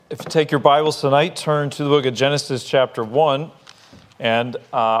If you take your Bibles tonight, turn to the book of Genesis chapter 1. And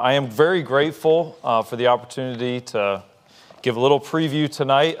I am very grateful for the opportunity to give a little preview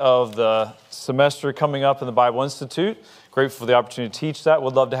tonight of the semester coming up in the Bible Institute. Grateful for the opportunity to teach that.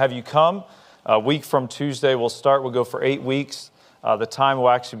 Would love to have you come. A week from Tuesday we'll start. We'll go for 8 weeks. The time will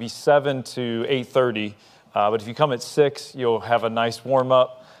actually be 7 to 8:30. But if you come at 6, you'll have a nice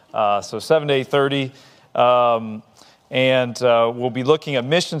warm-up. So 7 to 8:30. And we'll be looking at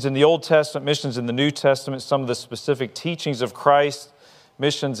missions in the Old Testament, missions in the New Testament, some of the specific teachings of Christ,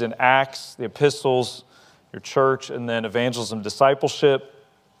 missions in Acts, the epistles, your church, and then evangelism, discipleship.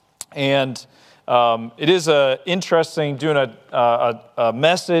 And it is interesting doing a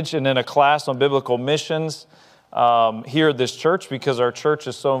message and then a class on biblical missions here at this church because our church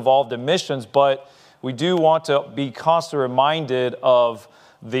is so involved in missions, but we do want to be constantly reminded of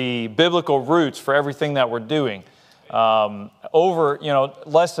the biblical roots for everything that we're doing. Less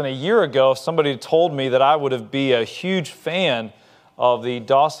than a year ago, somebody told me that I would be a huge fan of the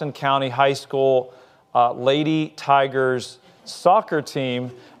Dawson County High School Lady Tigers soccer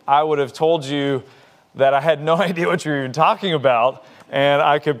team. I would have told you that I had no idea what you were even talking about, and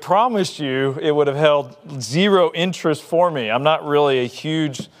I could promise you it would have held zero interest for me. I'm not really a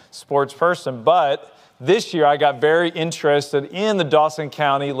huge sports person, but this year I got very interested in the Dawson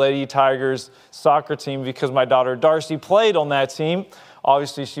County Lady Tigers soccer team because my daughter Darcy played on that team.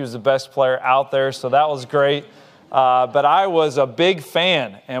 Obviously, she was the best player out there, so that was great. But I was a big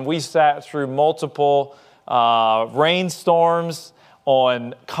fan, and we sat through multiple rainstorms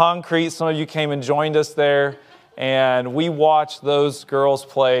on concrete. Some of you came and joined us there, and we watched those girls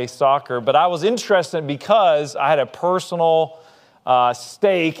play soccer. But I was interested because I had a personal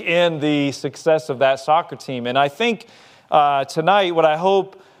stake in the success of that soccer team. And I think tonight what I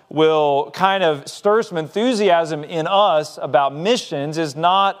hope will kind of stir some enthusiasm in us about missions is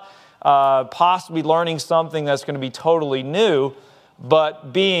not possibly learning something that's going to be totally new,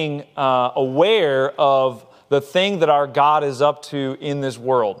 but being aware of the thing that our God is up to in this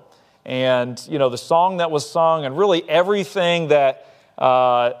world. And, you know, the song that was sung and really everything that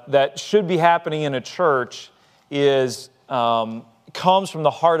should be happening in a church is comes from the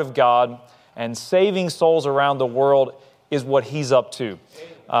heart of God, and saving souls around the world is what He's up to.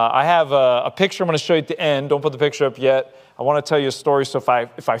 I have a picture I'm going to show you at the end. Don't put the picture up yet. I want to tell you a story, so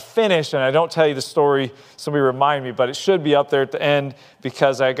if I finish and I don't tell you the story, somebody remind me, but it should be up there at the end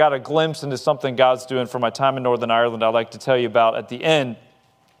because I got a glimpse into something God's doing for my time in Northern Ireland I'd like to tell you about at the end.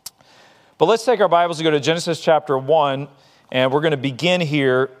 But let's take our Bibles and go to Genesis chapter 1, and we're going to begin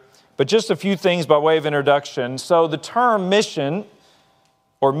here, but just a few things by way of introduction. So the term mission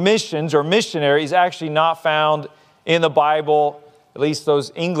or missions or missionary is actually not found in the Bible, at least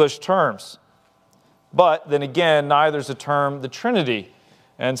those English terms. But then again, neither is the term the Trinity.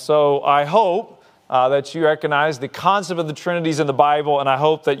 And so I hope that you recognize the concept of the Trinity is in the Bible, and I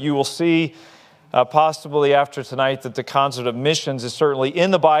hope that you will see possibly after tonight that the concept of missions is certainly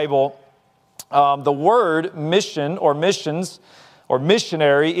in the Bible. The word mission or missions or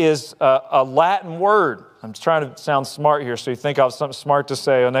missionary is a Latin word. I'm trying to sound smart here, so you think I have something smart to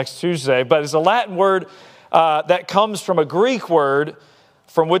say on next Tuesday. But it's a Latin word that comes from a Greek word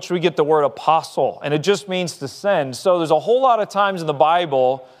from which we get the word apostle. And it just means to send. So there's a whole lot of times in the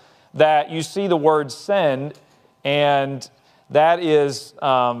Bible that you see the word send, and that is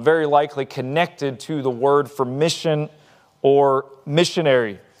very likely connected to the word for mission or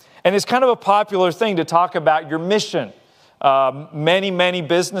missionary. And it's kind of a popular thing to talk about your mission. Many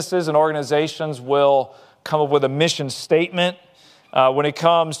businesses and organizations will come up with a mission statement. When it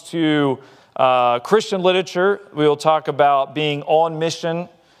comes to Christian literature, we will talk about being on mission,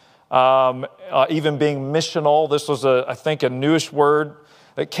 even being missional. This was, I think, a newish word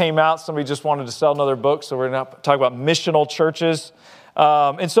that came out. Somebody just wanted to sell another book, so we're going to talk about missional churches.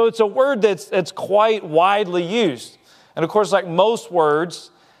 And so it's a word that's quite widely used. And of course, like most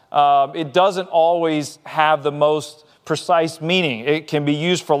words, it doesn't always have the most precise meaning. It can be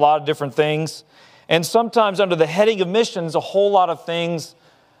used for a lot of different things. And sometimes under the heading of missions, a whole lot of things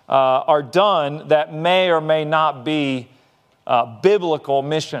are done that may or may not be biblical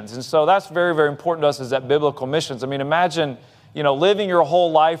missions. And so that's very, very important to us, is that biblical missions. I mean, imagine, living your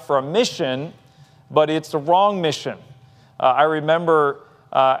whole life for a mission, but it's the wrong mission. I remember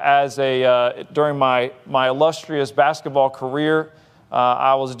during my illustrious basketball career,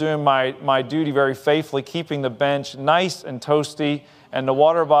 I was doing my duty very faithfully, keeping the bench nice and toasty and the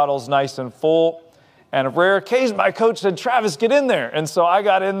water bottles nice and full. And a rare occasion, my coach said, "Travis, get in there." And so I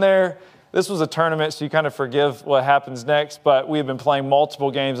got in there, this was a tournament, so you kind of forgive what happens next, but we had been playing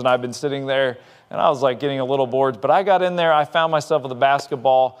multiple games, and I've been sitting there, and I was like getting a little bored. But I got in there, I found myself with a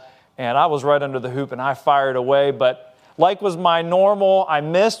basketball, and I was right under the hoop, and I fired away. But like was my normal, I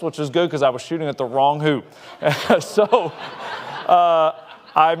missed, which was good because I was shooting at the wrong hoop. So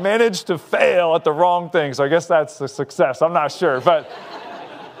I managed to fail at the wrong thing, so I guess that's a success. I'm not sure. But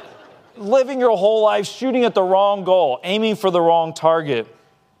living your whole life shooting at the wrong goal, aiming for the wrong target.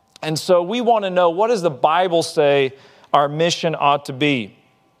 And so we want to know, what does the Bible say our mission ought to be?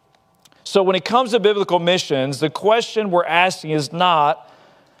 So when it comes to biblical missions, the question we're asking is not,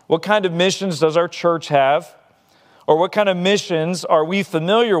 what kind of missions does our church have? Or what kind of missions are we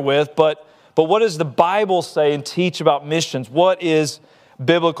familiar with? But what does the Bible say and teach about missions? What is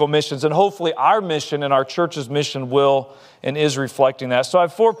biblical missions? And hopefully our mission and our church's mission will and is reflecting that. So I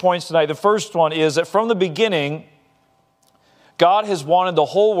have 4 points tonight. The first one is that from the beginning, God has wanted the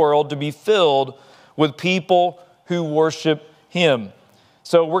whole world to be filled with people who worship Him.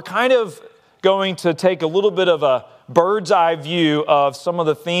 So we're kind of going to take a little bit of a bird's eye view of some of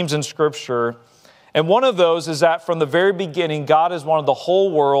the themes in Scripture. And one of those is that from the very beginning, God has wanted the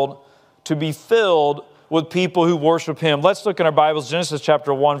whole world to be filled with people who worship Him. Let's look in our Bibles, Genesis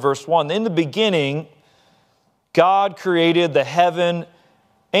chapter 1, verse 1. In the beginning, God created the heaven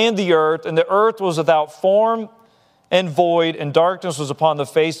and the earth was without form and void, and darkness was upon the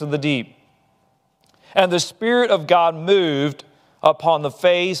face of the deep. And the Spirit of God moved upon the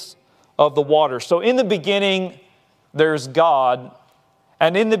face of the water. So in the beginning, there's God.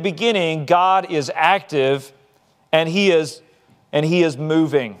 And in the beginning, God is active, and He is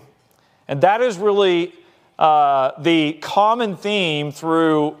moving. And that is really the common theme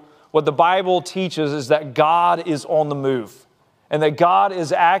through what the Bible teaches, is that God is on the move. And that God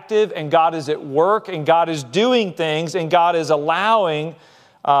is active, and God is at work, and God is doing things, and God is allowing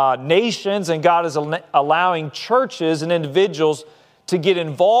nations, and God is allowing churches and individuals to get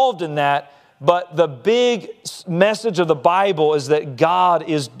involved in that. But the big message of the Bible is that God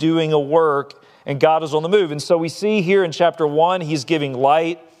is doing a work, and God is on the move. And so we see here in chapter 1, He's giving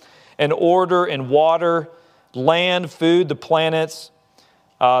light and order and water, land, food, the planets.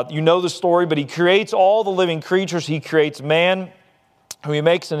 You know the story, but He creates all the living creatures. He creates man, who He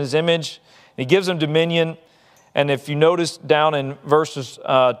makes in His image. He gives him dominion. And if you notice down in verses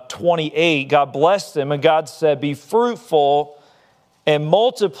 28, God blessed them, and God said, "Be fruitful and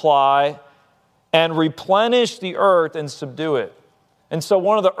multiply and replenish the earth and subdue it." And so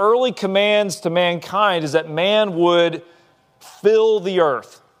one of the early commands to mankind is that man would fill the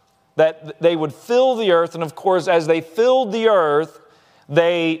earth, that they would fill the earth. And of course, as they filled the earth,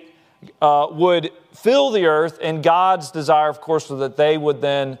 they would fill the earth, and God's desire, of course, was that they would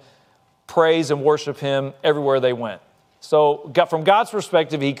then praise and worship Him everywhere they went. So from God's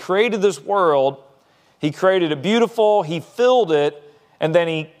perspective, He created this world, He created it beautiful, He filled it, and then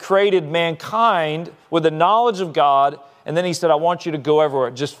He created mankind with the knowledge of God, and then He said, "I want you to go everywhere,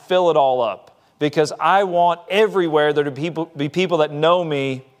 just fill it all up, because I want everywhere there to be people that know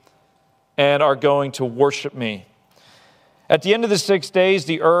Me and are going to worship Me." At the end of the 6 days,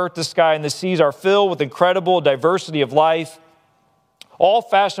 the earth, the sky, and the seas are filled with incredible diversity of life, all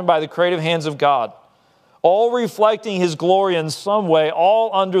fashioned by the creative hands of God, all reflecting His glory in some way, all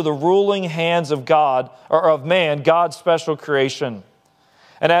under the ruling hands of God, or of man, God's special creation.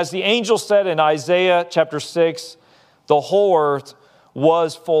 And as the angel said in Isaiah chapter 6, the whole earth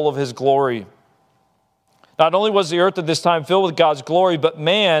was full of His glory. Not only was the earth at this time filled with God's glory, but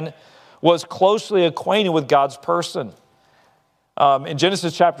man was closely acquainted with God's person. In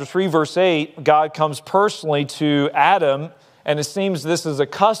Genesis chapter 3, verse 8, God comes personally to Adam, and it seems this is a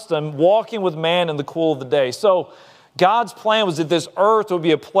custom, walking with man in the cool of the day. So God's plan was that this earth would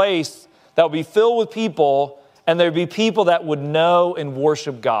be a place that would be filled with people, and there would be people that would know and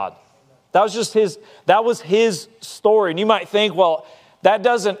worship God. That was His story. And you might think, well,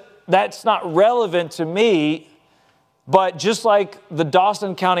 that's not relevant to me. But just like the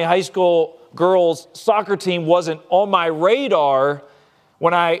Dawson County High School girls soccer team wasn't on my radar,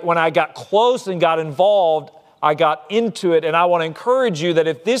 when I got close and got involved, I got into it. And I want to encourage you that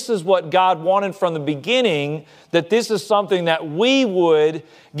if this is what God wanted from the beginning, that this is something that we would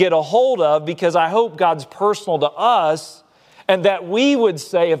get a hold of, because I hope God's personal to us, and that we would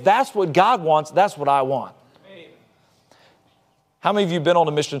say, if that's what God wants, that's what I want. How many of you have been on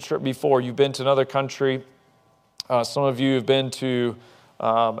a mission trip before? You've been to another country. Some of you have been to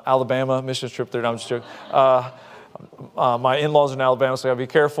Alabama, mission trip there. No, I'm just joking. My in-laws are in Alabama, so I got to be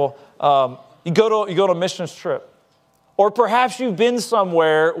careful. You go to a missions trip. Or perhaps you've been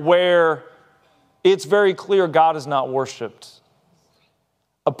somewhere where it's very clear God is not worshiped.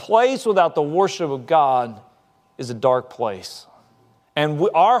 A place without the worship of God is a dark place. And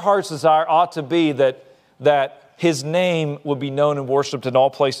our heart's desire ought to be that His name would be known and worshiped in all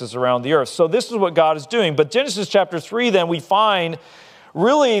places around the earth. So this is what God is doing. But Genesis chapter 3, then, we find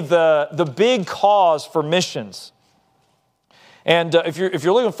really the big cause for missions. And if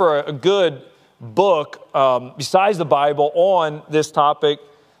you're looking for a good book besides the Bible on this topic,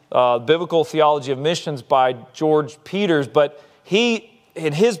 Biblical Theology of Missions by George Peters, but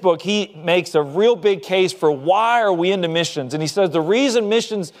in his book, he makes a real big case for why are we into missions. And he says the reason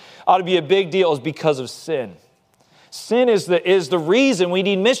missions ought to be a big deal is because of sin. Sin is the reason we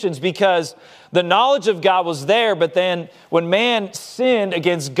need missions, because the knowledge of God was there, but then when man sinned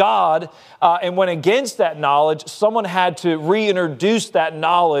against God and went against that knowledge, someone had to reintroduce that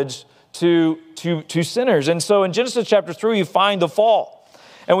knowledge to sinners. And so in Genesis chapter 3, you find the fall.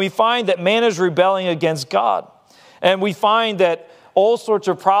 And we find that man is rebelling against God. And we find that all sorts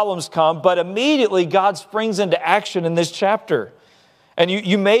of problems come, but immediately God springs into action in this chapter. And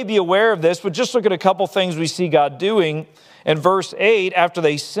you may be aware of this, but just look at a couple things we see God doing. In verse 8, after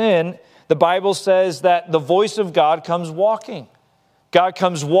they sin, the Bible says that the voice of God comes walking. God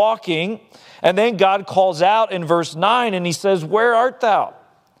comes walking, and then God calls out in verse 9, and He says, "Where art thou?"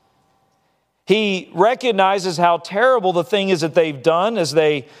 He recognizes how terrible the thing is that they've done as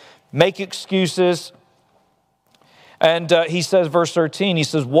they make excuses. And He says, verse 13, He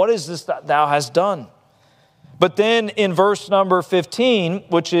says, "What is this that thou hast done?" But then in verse number 15,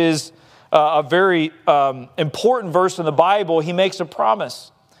 which is a very important verse in the Bible, He makes a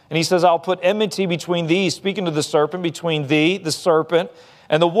promise. And He says, "I'll put enmity between thee," speaking to the serpent, "between thee," the serpent,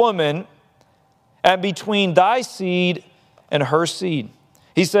 "and the woman, and between thy seed and her seed."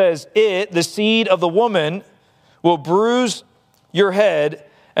 He says, the seed of the woman, will bruise your head,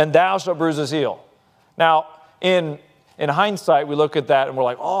 and thou shalt bruise his heel. Now, in hindsight, we look at that and we're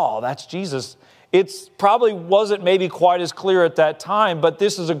like, oh, that's Jesus. It probably wasn't maybe quite as clear at that time, but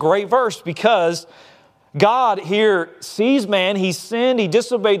this is a great verse because God here sees man, he sinned, he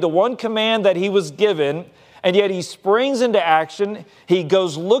disobeyed the one command that he was given, and yet He springs into action. He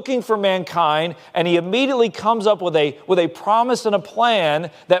goes looking for mankind, and He immediately comes up with a promise and a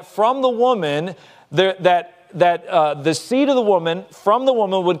plan that from the woman, the seed of the woman, from the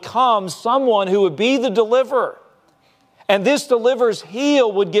woman would come someone who would be the deliverer. And this deliverer's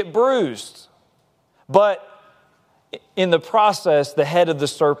heel would get bruised. But in the process, the head of the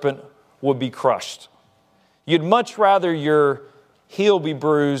serpent would be crushed. You'd much rather your heel be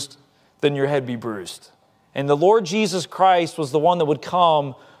bruised than your head be bruised. And the Lord Jesus Christ was the one that would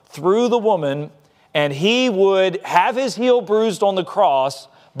come through the woman, and He would have His heel bruised on the cross,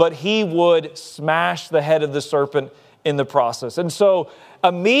 but He would smash the head of the serpent in the process. And so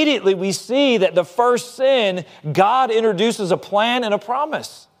immediately we see that the first sin, God introduces a plan and a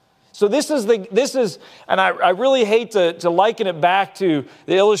promise. So this is, and I really hate to liken it back to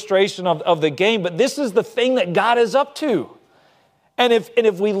the illustration of the game, but this is the thing that God is up to. And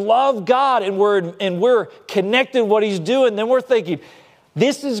if we love God and we're connected to what He's doing, then we're thinking,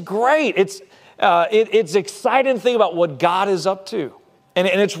 this is great. It's exciting to think about what God is up to. And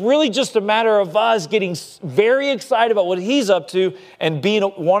it's really just a matter of us getting very excited about what He's up to and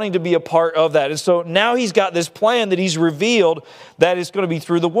wanting to be a part of that. And so now He's got this plan that He's revealed that is going to be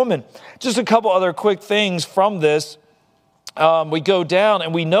through the woman. Just a couple other quick things from this. We go down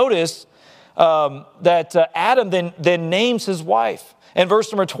and we notice that Adam then names his wife. In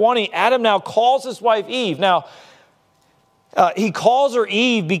verse number 20, Adam now calls his wife Eve. Now, he calls her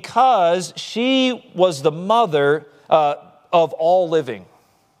Eve because she was the mother of all living,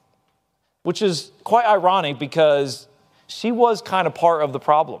 which is quite ironic because she was kind of part of the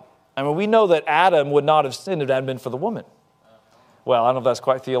problem. I mean, we know that Adam would not have sinned if it hadn't been for the woman. Well, I don't know if that's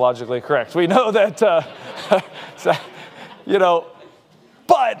quite theologically correct. We know that,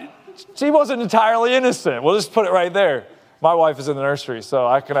 but she wasn't entirely innocent. We'll just put it right there. My wife is in the nursery, so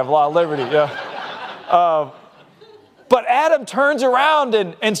I can have a lot of liberty. Yeah. But Adam turns around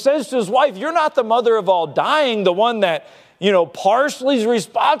and says to his wife, "You're not the mother of all dying, the one that, partially is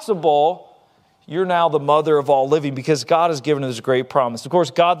responsible. You're now the mother of all living," because God has given us this great promise. Of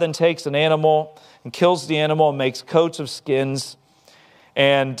course, God then takes an animal and kills the animal and makes coats of skins.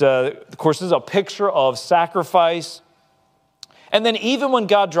 And, of course, this is a picture of sacrifice. And then even when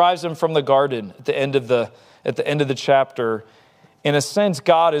God drives them from the garden at the end of the chapter, in a sense,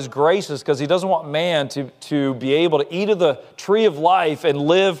 God is gracious because He doesn't want man to be able to eat of the tree of life and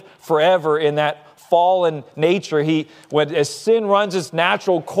live forever in that fallen nature. As sin runs its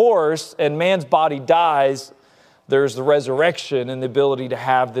natural course and man's body dies, there's the resurrection and the ability to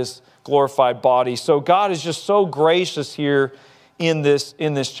have this glorified body. So God is just so gracious here in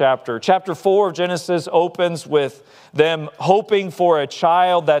this chapter. Chapter 4 of Genesis opens with them hoping for a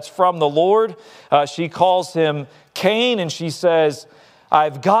child that's from the Lord. She calls him Cain, and she says,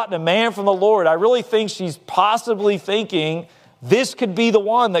 I've gotten a man from the Lord. I really think she's possibly thinking this could be the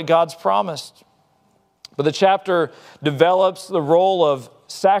one that God's promised. But the chapter develops the role of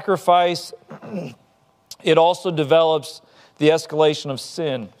sacrifice. It also develops the escalation of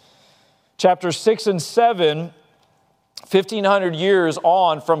sin. Chapters 6 and 7, 1,500 years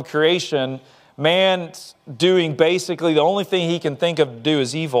on from creation, man's doing basically the only thing he can think of to do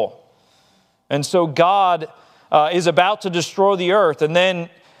is evil. And so God is about to destroy the earth. And then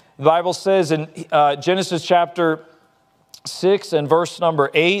the Bible says in Genesis chapter 6 and verse number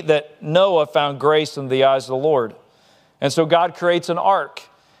 8 that Noah found grace in the eyes of the Lord. And so God creates an ark.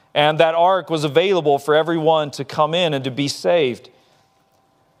 And that ark was available for everyone to come in and to be saved.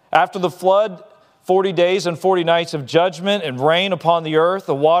 After the flood, 40 days and 40 nights of judgment and rain upon the earth,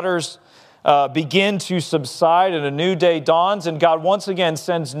 the waters begin to subside and a new day dawns. And God once again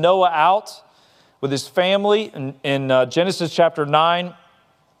sends Noah out with his family in Genesis chapter 9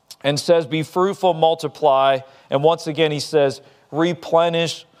 and says, be fruitful, multiply. And once again he says,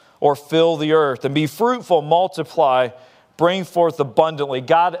 replenish or fill the earth. And be fruitful, multiply, bring forth abundantly.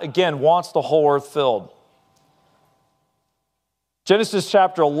 God again wants the whole earth filled. Genesis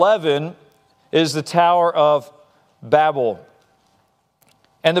chapter 11 is the Tower of Babel.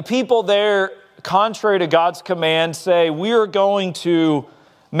 And the people there, contrary to God's command, say, we are going to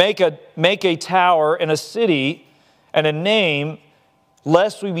make a tower and a city and a name,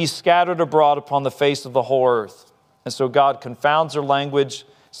 lest we be scattered abroad upon the face of the whole earth. And so God confounds their language,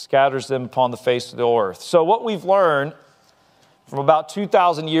 scatters them upon the face of the earth. So what we've learned from about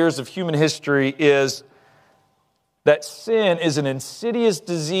 2,000 years of human history is that sin is an insidious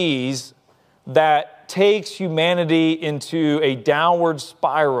disease that takes humanity into a downward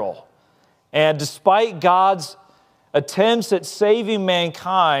spiral. And despite God's attempts at saving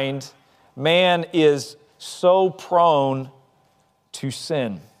mankind, man is so prone to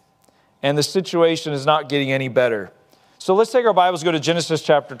sin. And the situation is not getting any better. So let's take our Bibles and go to Genesis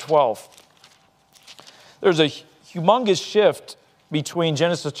chapter 12. There's a humongous shift between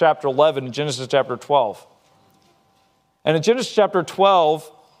Genesis chapter 11 and Genesis chapter 12. And in Genesis chapter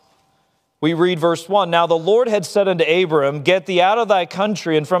 12, we read verse 1, Now the Lord had said unto Abram, Get thee out of thy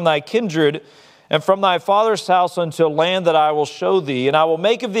country and from thy kindred and from thy father's house unto a land that I will show thee. And I will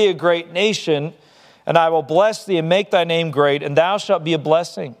make of thee a great nation, and I will bless thee and make thy name great, and thou shalt be a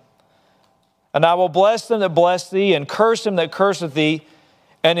blessing. And I will bless them that bless thee, and curse him that curseth thee,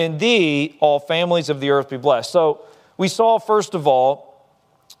 and in thee all families of the earth be blessed. So we saw, first of all,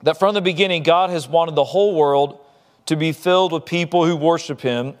 that from the beginning God has wanted the whole world to be filled with people who worship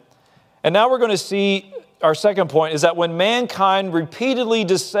him. And now we're going to see our second point is that when mankind repeatedly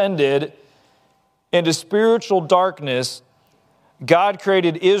descended into spiritual darkness, God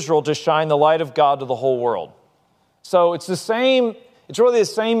created Israel to shine the light of God to the whole world. So it's really the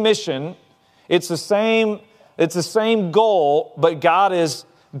same mission. It's the same goal, but God is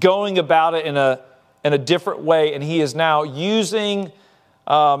going about it in a different way. And he is now using,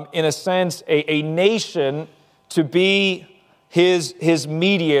 in a sense, a nation to be his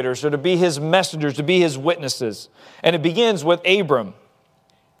mediators, or to be his messengers, to be his witnesses. And it begins with Abram.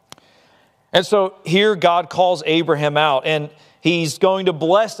 And so here God calls Abraham out, and he's going to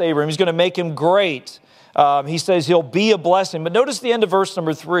bless Abraham. He's going to make him great. He says he'll be a blessing. But notice the end of verse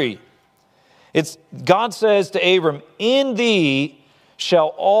number 3. God says to Abram, In thee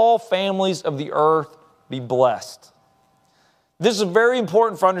shall all families of the earth be blessed. This is very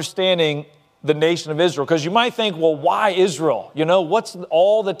important for understanding the nation of Israel, because you might think, well, why Israel? You know, what's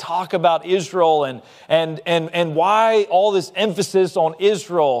all the talk about Israel and why all this emphasis on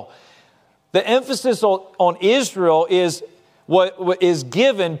Israel? The emphasis on Israel is what is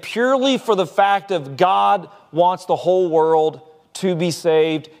given purely for the fact of God wants the whole world to be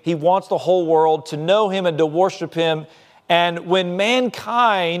saved. He wants the whole world to know him and to worship him. And when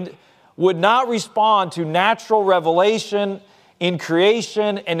mankind would not respond to natural revelation in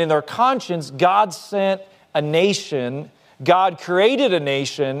creation and in their conscience, God sent a nation. God created a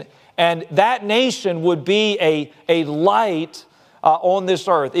nation, and that nation would be a light on this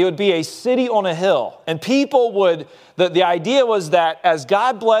earth. It would be a city on a hill. And people would, the idea was that as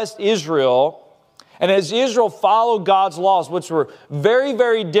God blessed Israel, and as Israel followed God's laws, which were very,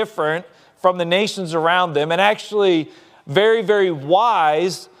 very different from the nations around them, and actually very, very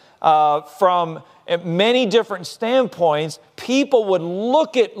wise from many different standpoints, people would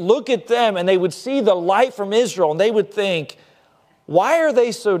look at them and they would see the light from Israel and they would think, why are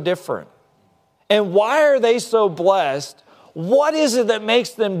they so different? And why are they so blessed? What is it that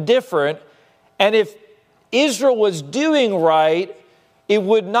makes them different? And if Israel was doing right, it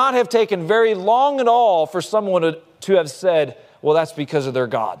would not have taken very long at all for someone to have said, well, that's because of their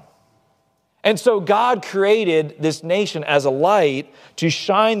God. And so God created this nation as a light to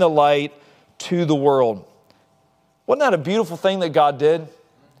shine the light to the world. Wasn't that a beautiful thing that God did?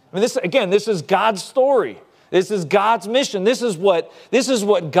 I mean, this is God's story. This is God's mission. This is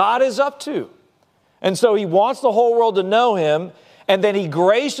what God is up to. And so he wants the whole world to know him, and then he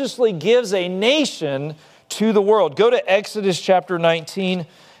graciously gives a nation to the world. Go to Exodus chapter 19,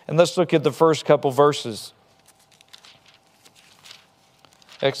 and let's look at the first couple verses.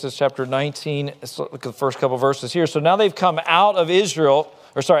 Exodus chapter 19, let's look at the first couple verses here. So now they've come out of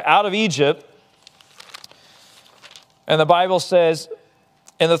out of Egypt. And the Bible says,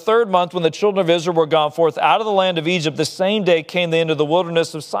 in the 3rd month, when the children of Israel were gone forth out of the land of Egypt, the same day came they into the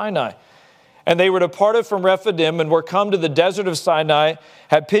wilderness of Sinai. And they were departed from Rephidim and were come to the desert of Sinai,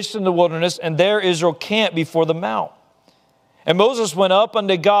 had pitched in the wilderness, and there Israel camped before the mount. And Moses went up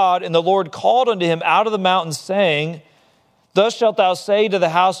unto God, and the Lord called unto him out of the mountain, saying, Thus shalt thou say to the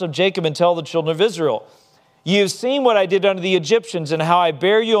house of Jacob, and tell the children of Israel, Ye have seen what I did unto the Egyptians, and how I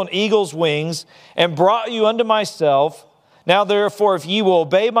bare you on eagle's wings, and brought you unto myself. Now therefore, if ye will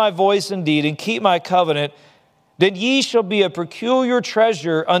obey my voice indeed, and keep my covenant, then ye shall be a peculiar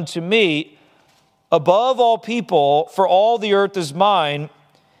treasure unto me above all people, for all the earth is mine.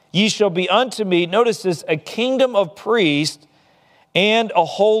 Ye shall be unto me, notice this, a kingdom of priests and a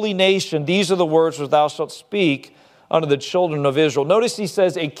holy nation. These are the words which thou shalt speak unto the children of Israel. Notice he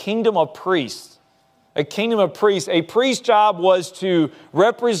says a kingdom of priests. A kingdom of priests. A priest's job was to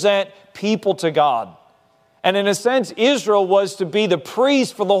represent people to God. And in a sense, Israel was to be the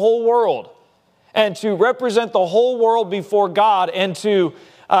priest for the whole world and to represent the whole world before God and to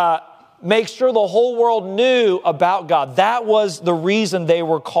make sure the whole world knew about God. That was the reason they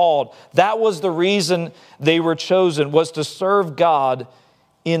were called. That was the reason they were chosen, was to serve God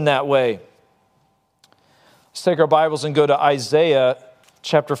in that way. Let's take our Bibles and go to Isaiah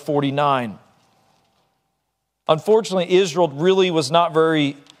chapter 49. Unfortunately, Israel really was not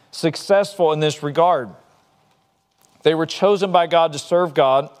very successful in this regard. They were chosen by God to serve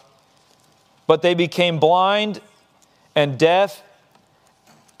God, but they became blind and deaf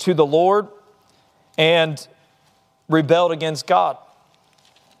to the Lord and rebelled against God.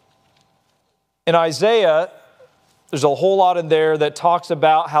 In Isaiah, there's a whole lot in there that talks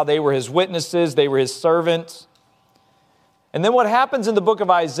about how they were his witnesses, they were his servants. And then what happens in the book of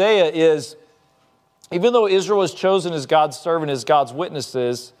Isaiah is, even though Israel was chosen as God's servant, as God's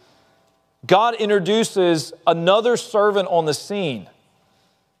witnesses, God introduces another servant on the scene.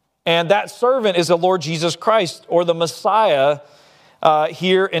 And that servant is the Lord Jesus Christ, or the Messiah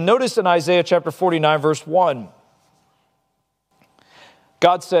here. And notice in Isaiah chapter 49, verse 1,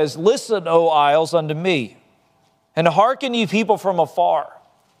 God says, Listen, O isles, unto me, and hearken ye people from afar.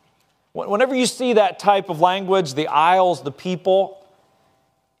 Whenever you see that type of language, the isles, the people,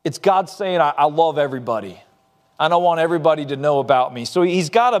 it's God saying, I love everybody. I don't want everybody to know about me. So he's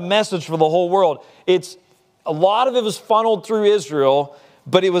got a message for the whole world. A lot of it was funneled through Israel,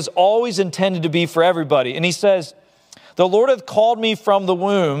 but it was always intended to be for everybody. And he says, The Lord hath called me from the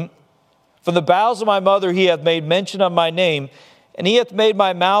womb, from the bowels of my mother he hath made mention of my name, and he hath made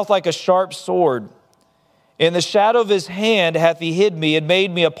my mouth like a sharp sword. In the shadow of his hand hath he hid me, and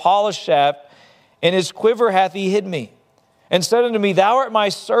made me a polished shaft, in his quiver hath he hid me. And said unto me, Thou art my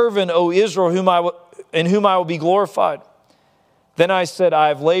servant, O Israel, in whom I will be glorified. Then I said, I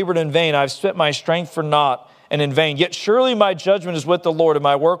have labored in vain, I have spent my strength for naught, and in vain. Yet surely my judgment is with the Lord, and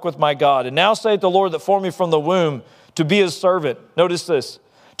my work with my God. And now saith the Lord that formed me from the womb, to be his servant. Notice this.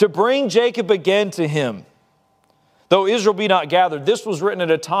 To bring Jacob again to him, though Israel be not gathered. This was written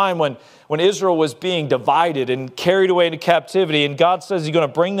at a time when Israel was being divided and carried away into captivity. And God says he's going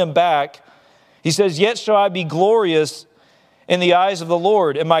to bring them back. He says, Yet shall I be glorious in the eyes of the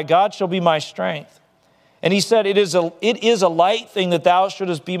Lord, and my God shall be my strength. And he said, It is a light thing that thou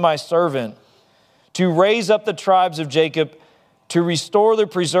shouldest be my servant, to raise up the tribes of Jacob, to restore the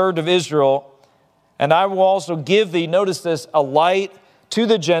preserved of Israel. And I will also give thee, notice this, a light to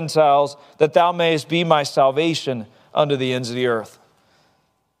the Gentiles, that thou mayest be my salvation unto the ends of the earth.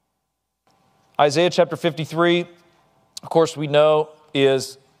 Isaiah chapter 53, of course we know,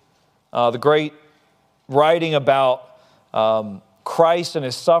 is the great writing about Christ and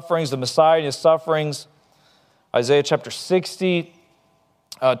his sufferings, the Messiah and his sufferings. Isaiah chapter 60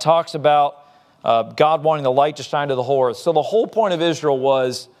 talks about God wanting the light to shine to the whole earth. So the whole point of Israel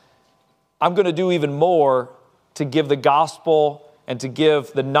was, I'm going to do even more to give the gospel and to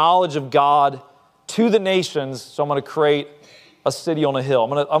give the knowledge of God to the nations, so I'm going to create a city on a hill. I'm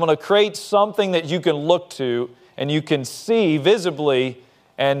going to create something that you can look to and you can see visibly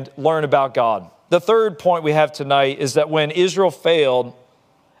and learn about God. The third point we have tonight is that when Israel failed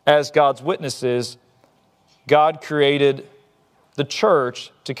as God's witnesses, God created the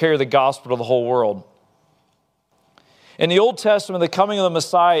church to carry the gospel to the whole world. In the Old Testament, the coming of the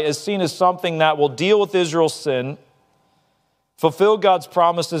Messiah is seen as something that will deal with Israel's sin, fulfill God's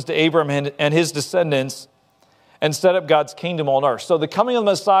promises to Abraham and his descendants, and set up God's kingdom on earth. So the coming of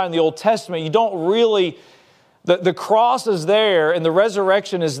the Messiah in the Old Testament, you don't really, the cross is there and the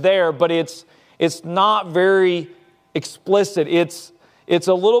resurrection is there, but it's not very explicit. It's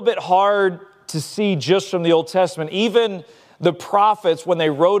a little bit hard to see just from the Old Testament. Even the prophets, when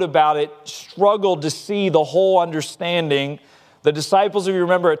they wrote about it, struggled to see the whole understanding. The disciples, if you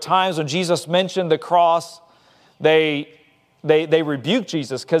remember, at times when Jesus mentioned the cross, they rebuked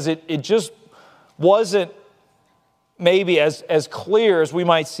Jesus because it just wasn't maybe as clear as we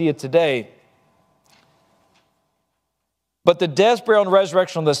might see it today. But the death, burial, and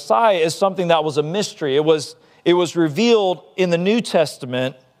resurrection of the Messiah is something that was a mystery. It was revealed in the New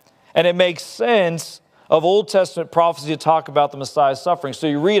Testament, and it makes sense of Old Testament prophecy to talk about the Messiah's suffering. So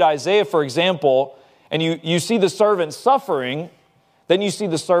you read Isaiah, for example, and you see the servant suffering, then you see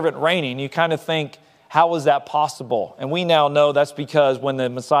the servant reigning. You kind of think, how is that possible? And we now know that's because when the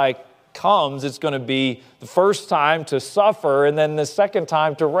Messiah comes, it's going to be the first time to suffer and then the second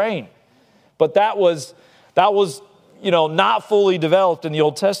time to reign. But that was not fully developed in the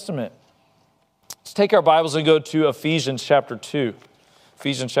Old Testament. Let's take our Bibles and go to Ephesians chapter 2.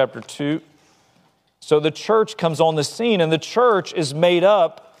 Ephesians chapter 2. So the church comes on the scene, and the church is made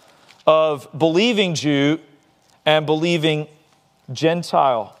up of believing Jew and believing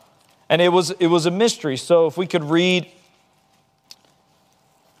Gentile. And it was a mystery. So if we could read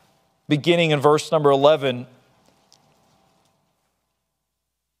beginning in verse number 11.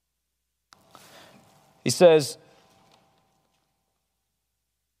 He says,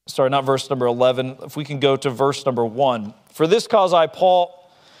 not verse number 11. If we can go to verse number 1. For this cause I, Paul,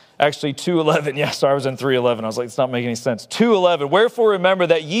 actually 2:11. Yeah, sorry, I was in 3:11. I was like, it's not making any sense. 2:11. Wherefore remember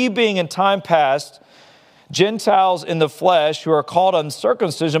that ye being in time past Gentiles in the flesh, who are called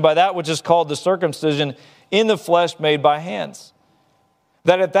uncircumcision by that which is called the circumcision in the flesh made by hands.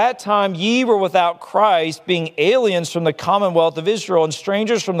 That at that time ye were without Christ, being aliens from the commonwealth of Israel and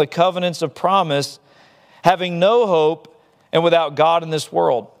strangers from the covenants of promise, having no hope and without God in this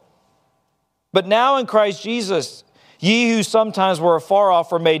world. But now in Christ Jesus, ye who sometimes were afar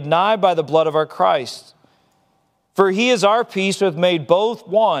off were made nigh by the blood of our Christ. For he is our peace, who hath made both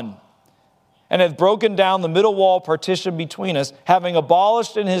one, and hath broken down the middle wall partition between us, having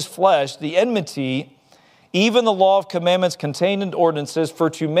abolished in his flesh the enmity, even the law of commandments contained in ordinances, for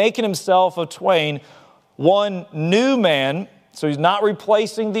to make in himself of twain one new man. So he's not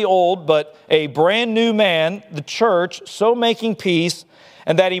replacing the old, but a brand new man, the church, so making peace,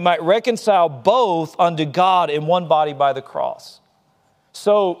 and that he might reconcile both unto God in one body by the cross.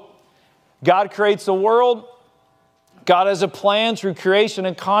 So God creates the world. God has a plan through creation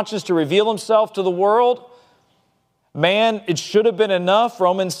and conscience to reveal himself to the world. Man, it should have been enough.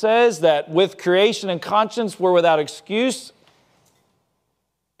 Romans says that with creation and conscience, we're without excuse.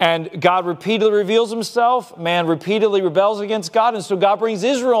 And God repeatedly reveals himself. Man repeatedly rebels against God. And so God brings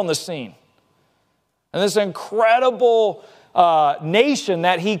Israel on the scene. And this incredible nation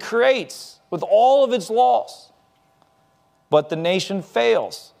that he creates with all of its laws. But the nation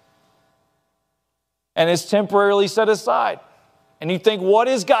fails. And is temporarily set aside. And you think, what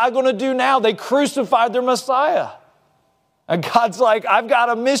is God going to do now? They crucified their Messiah. And God's like, I've got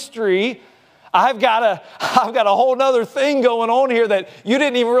a mystery. I've got a whole other thing going on here that you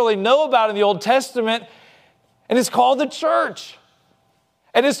didn't even really know about in the Old Testament. And it's called the church.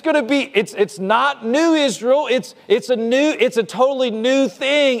 And it's going to be, it's not new Israel. It's a totally new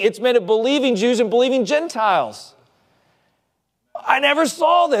thing. It's made of believing Jews and believing Gentiles. I never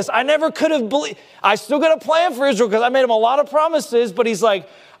saw this. I never could have believed. I still got a plan for Israel because I made him a lot of promises, but he's like,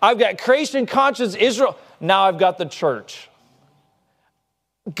 I've got creation, conscience, Israel. Now I've got the church.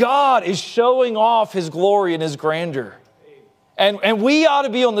 God is showing off his glory and his grandeur. And we ought to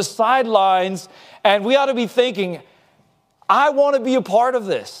be on the sidelines, and we ought to be thinking, I want to be a part of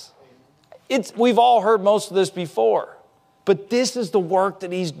this. We've all heard most of this before. But this is the work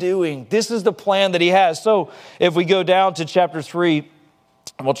that he's doing. This is the plan that he has. So if we go down to chapter 3,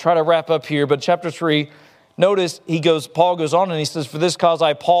 and we'll try to wrap up here, but chapter 3, notice Paul goes on and he says, for this cause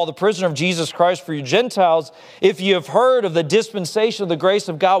I, Paul, the prisoner of Jesus Christ for you Gentiles, if you have heard of the dispensation of the grace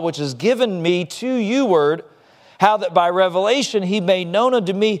of God, which is given me to you word, how that by revelation he made known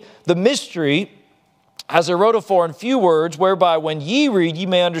unto me the mystery, as I wrote afore in few words, whereby when ye read, ye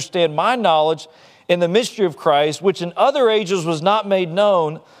may understand my knowledge in the mystery of Christ, which in other ages was not made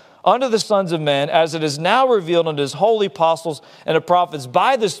known unto the sons of men, as it is now revealed unto his holy apostles and the prophets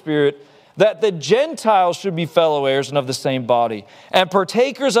by the Spirit, that the Gentiles should be fellow heirs and of the same body, and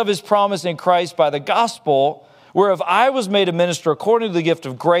partakers of his promise in Christ by the gospel, whereof I was made a minister according to the gift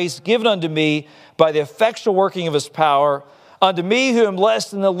of grace given unto me by the effectual working of his power. Unto me, who am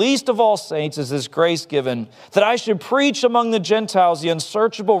less than the least of all saints, is this grace given, that I should preach among the Gentiles the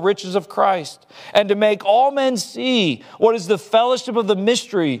unsearchable riches of Christ, and to make all men see what is the fellowship of the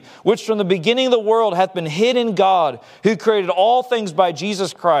mystery, which from the beginning of the world hath been hid in God, who created all things by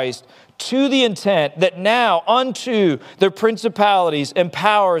Jesus Christ, to the intent that now unto the principalities and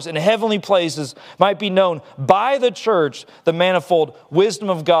powers in heavenly places might be known by the church the manifold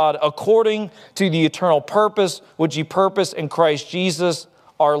wisdom of God, according to the eternal purpose which he purposed in Christ Jesus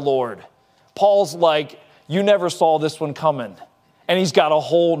our Lord. Paul's like, you never saw this one coming. And he's got a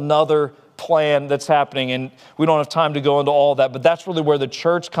whole nother plan that's happening. And we don't have time to go into all that, but that's really where the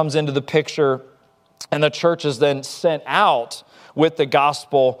church comes into the picture. And the church is then sent out with the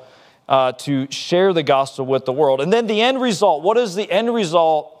gospel to share the gospel with the world. And then the end result. What is the end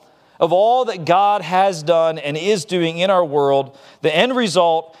result of all that God has done and is doing in our world? The end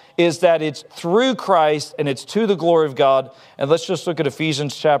result is that it's through Christ and it's to the glory of God. And let's just look at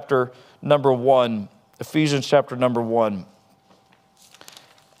Ephesians chapter number 1. Ephesians chapter number 1.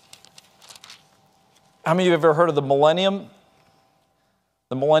 How many of you have ever heard of the millennium?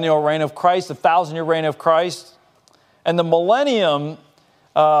 The millennial reign of Christ, the 1,000-year reign of Christ. And the millennium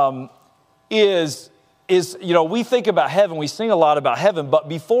is, we think about heaven, we sing a lot about heaven, but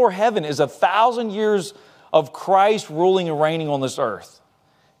before heaven is 1,000 years of Christ ruling and reigning on this earth.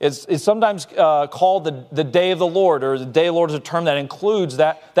 It's sometimes called the day of the Lord, or the day of the Lord is a term that includes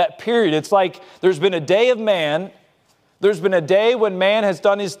that period. It's like there's been a day of man, there's been a day when man has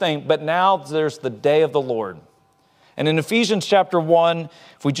done his thing, but now there's the day of the Lord. And in Ephesians chapter 1,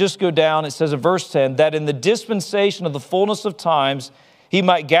 if we just go down, it says in verse 10, that in the dispensation of the fullness of times, he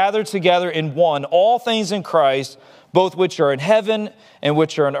might gather together in one all things in Christ, both which are in heaven and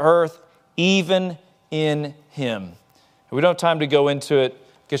which are on earth, even in him. We don't have time to go into it.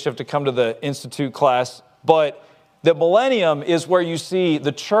 I guess you have to come to the Institute class. But the millennium is where you see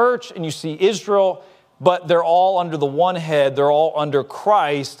the church and you see Israel, but they're all under the one head. They're all under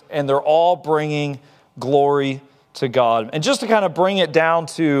Christ, and they're all bringing glory to God. And just to kind of bring it down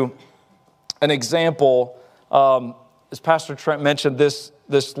to an example, as Pastor Trent mentioned, this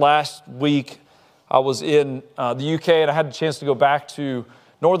last week, I was in the UK, and I had a chance to go back to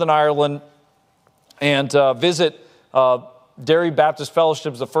Northern Ireland and visit Derry Baptist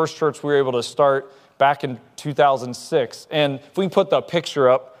Fellowship, the first church we were able to start back in 2006. And if we can put the picture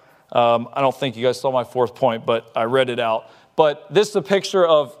up, I don't think you guys saw my fourth point, but I read it out. But this is a picture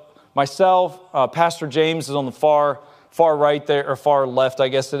of myself. Pastor James is on the far right there, or far left, I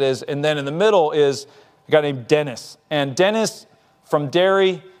guess it is. And then in the middle is a guy named Dennis. And Dennis from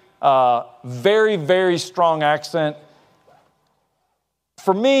Derry, very, very strong accent.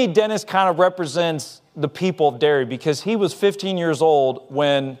 For me, Dennis kind of represents the people of Derry because he was 15 years old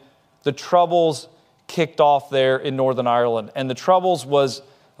when the Troubles kicked off there in Northern Ireland. And the Troubles was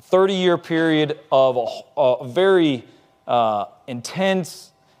a 30-year period of a very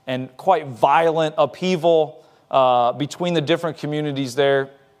intense and quite violent upheaval between the different communities there.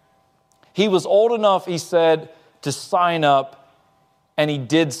 He was old enough, he said, to sign up, and he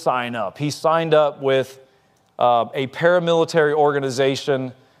did sign up. He signed up with a paramilitary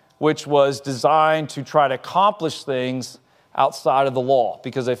organization which was designed to try to accomplish things outside of the law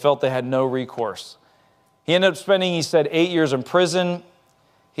because they felt they had no recourse. He ended up spending, he said, 8 years in prison.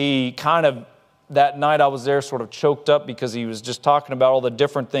 He kind of, that night I was there, sort of choked up because he was just talking about all the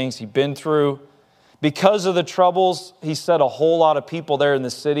different things he'd been through. Because of the Troubles, he said a whole lot of people there in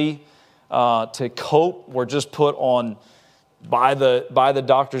the city to cope were just put on, by the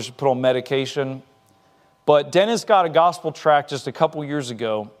doctors, put on medication. But Dennis got a gospel tract just a couple years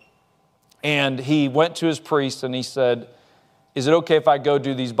ago, and he went to his priest and he said, is it okay if I go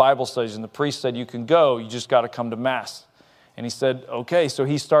do these Bible studies? And the priest said, you can go, you just got to come to Mass. And he said, okay. So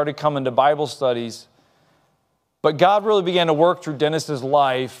he started coming to Bible studies. But God really began to work through Dennis's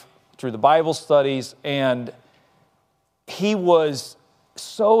life, through the Bible studies, and he was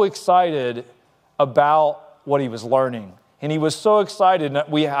so excited about what he was learning. And he was so excited.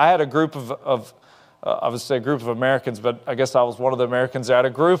 I had a group of I would say a group of Americans, but I guess I was one of the Americans that had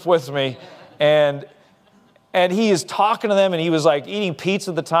a group with me. And he is talking to them, and he was like eating pizza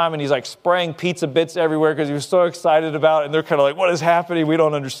at the time, and he's like spraying pizza bits everywhere because he was so excited about it. And they're kind of like, what is happening? We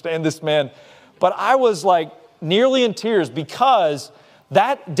don't understand this man. But I was like nearly in tears because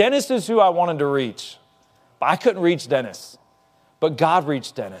that Dennis is who I wanted to reach. But I couldn't reach Dennis. But God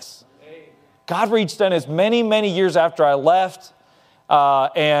reached Dennis. God reached Dennis many, many years after I left.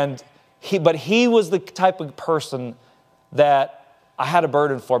 But he was the type of person that I had a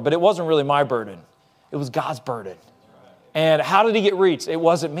burden for. But it wasn't really my burden. It was God's burden. And how did he get reached? It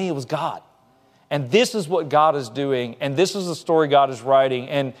wasn't me, it was God. And this is what God is doing. And this is the story God is writing.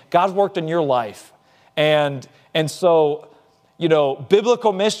 And God's worked in your life. And so, you know,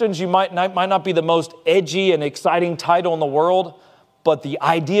 biblical missions, you might not be the most edgy and exciting title in the world, but the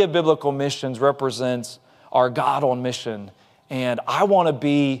idea of biblical missions represents our God on mission. And I want to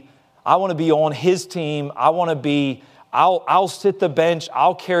be on his team. I'll sit the bench,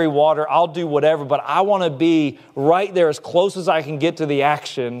 I'll carry water, I'll do whatever, but I want to be right there as close as I can get to the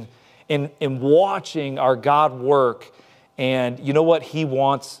action in watching our God work. And you know what? He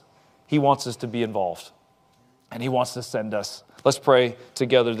wants us to be involved. And he wants to send us. Let's pray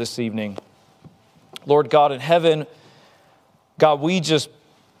together this evening. Lord God in heaven, God,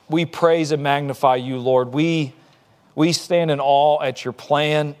 we praise and magnify you, Lord. We stand in awe at your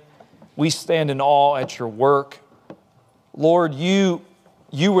plan. We stand in awe at your work. Lord, you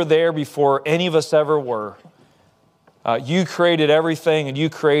were there before any of us ever were. You created everything, and you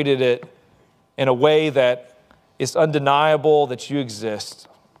created it in a way that is undeniable that you exist.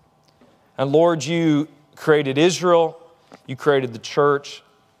 And Lord, you created Israel, you created the church,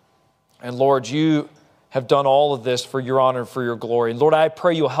 and Lord, you have done all of this for your honor and for your glory. And Lord, I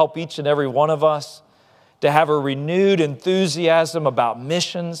pray you'll help each and every one of us to have a renewed enthusiasm about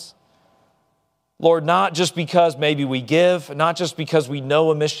missions. Lord, not just because maybe we give, not just because we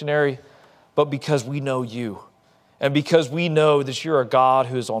know a missionary, but because we know you. And because we know that you're a God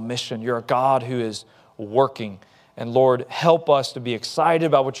who is on mission. You're a God who is working. And Lord, help us to be excited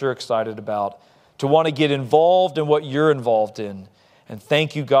about what you're excited about, to want to get involved in what you're involved in. And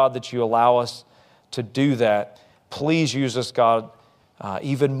thank you, God, that you allow us to do that. Please use us, God,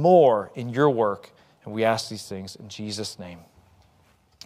 even more in your work. And we ask these things in Jesus' name.